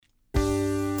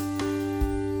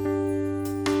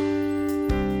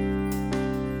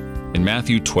In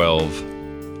Matthew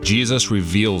 12, Jesus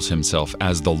reveals himself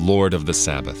as the Lord of the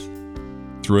Sabbath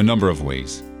through a number of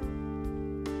ways.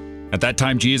 At that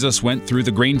time, Jesus went through the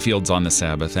grain fields on the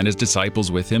Sabbath, and his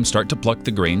disciples with him start to pluck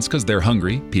the grains because they're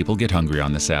hungry. People get hungry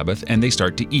on the Sabbath, and they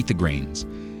start to eat the grains.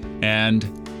 And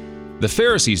the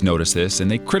Pharisees notice this, and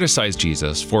they criticize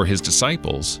Jesus for his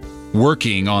disciples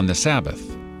working on the Sabbath,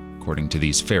 according to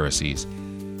these Pharisees.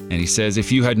 And he says,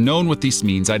 "If you had known what this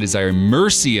means, I desire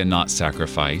mercy and not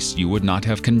sacrifice, you would not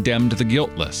have condemned the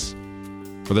guiltless.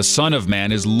 For the Son of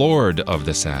Man is Lord of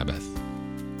the Sabbath."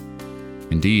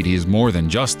 Indeed, he is more than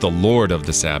just the Lord of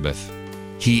the Sabbath.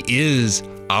 He is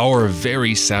our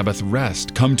very Sabbath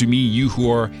rest. "Come to me, you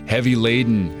who are heavy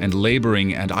laden and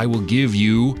laboring, and I will give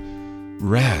you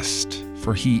rest."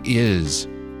 For he is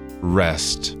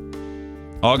rest.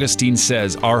 Augustine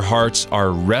says, "Our hearts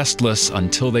are restless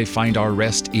until they find our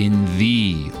rest in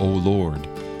thee, O Lord."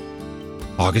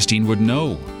 Augustine would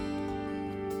know.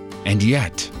 And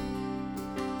yet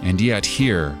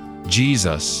here,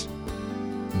 Jesus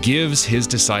gives his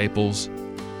disciples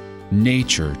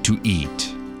nature to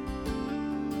eat.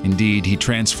 Indeed, he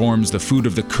transforms the food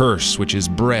of the curse, which is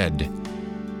bread,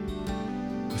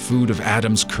 the food of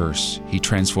Adam's curse, he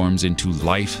transforms into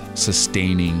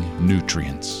life-sustaining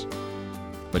nutrients.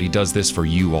 But he does this for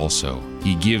you also.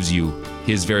 He gives you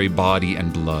his very body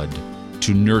and blood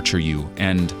to nurture you,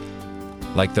 and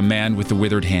like the man with the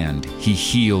withered hand, he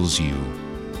heals you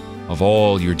of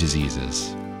all your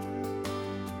diseases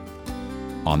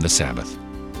on the Sabbath.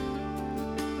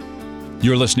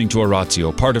 You're listening to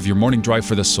Oratio, part of your morning drive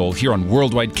for the soul here on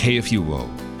Worldwide KFUO.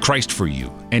 Christ for you,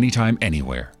 anytime,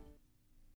 anywhere.